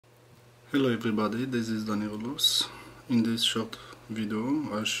Hello everybody, this is Danielus. In this short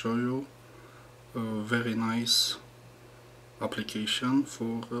video I'll show you a very nice application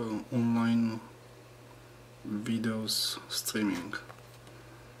for online videos streaming,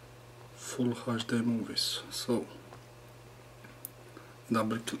 full HD movies. So the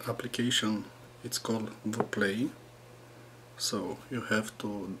application, it's called Vplay. So you have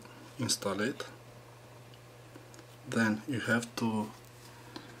to install it, then you have to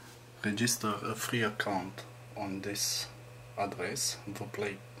register a free account on this address,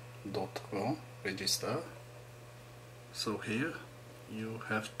 vplay.ro, register. So here you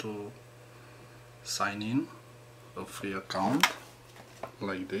have to sign in a free account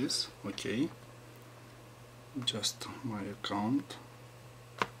like this. Okay, just my account.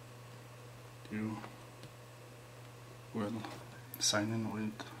 You will sign in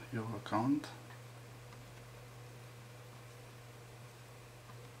with your account.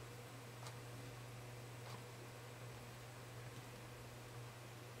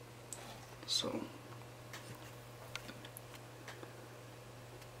 So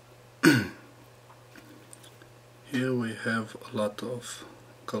here we have a lot of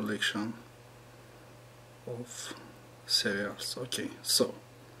collection of serials. Okay, so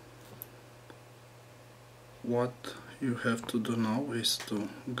what you have to do now is to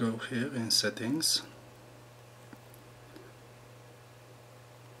go here in settings,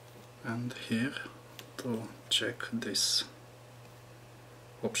 and here to check this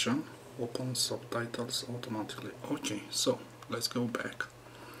option, open subtitles automatically. Okay, so let's go back.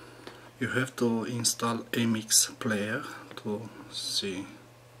 You have to install MX player to see.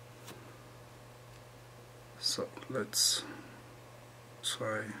 So let's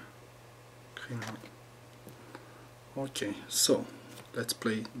try criminal. Okay, so let's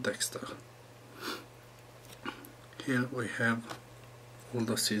play Dexter. Here we have all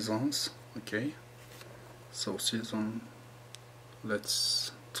the seasons. Okay, so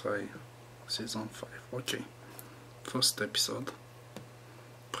let's try season 5. Okay, first episode.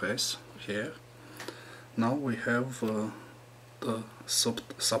 Press here. Now we have the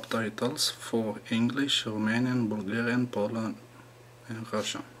subtitles for English, Romanian, Bulgarian, Poland and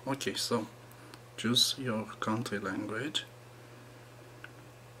Russian. Okay, so choose your country language,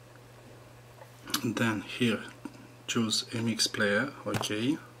 then here choose MX player.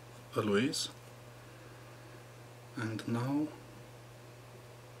 Okay, always. And now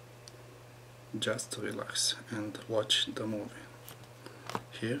just relax and watch the movie.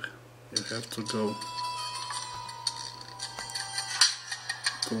 Here you have to go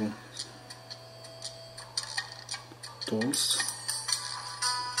to tools,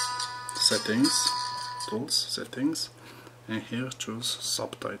 settings, and here choose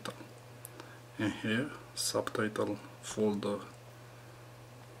subtitle, and here subtitle folder,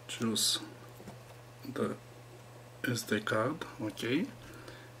 choose the SD card. Okay,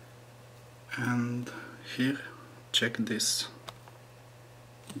 and here check this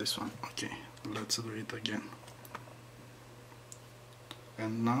one. Okay, let's do it again,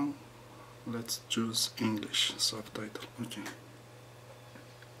 and now let's choose English subtitle. Okay,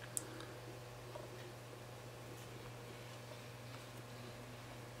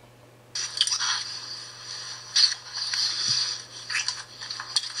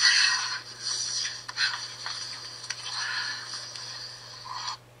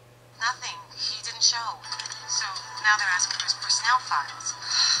 nothing, he didn't show, so now they're asking for his personnel files.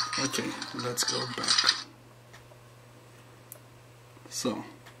 okay, let's go back. So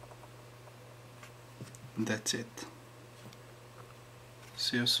that's it.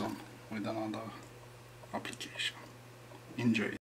 See you soon with another application. Enjoy.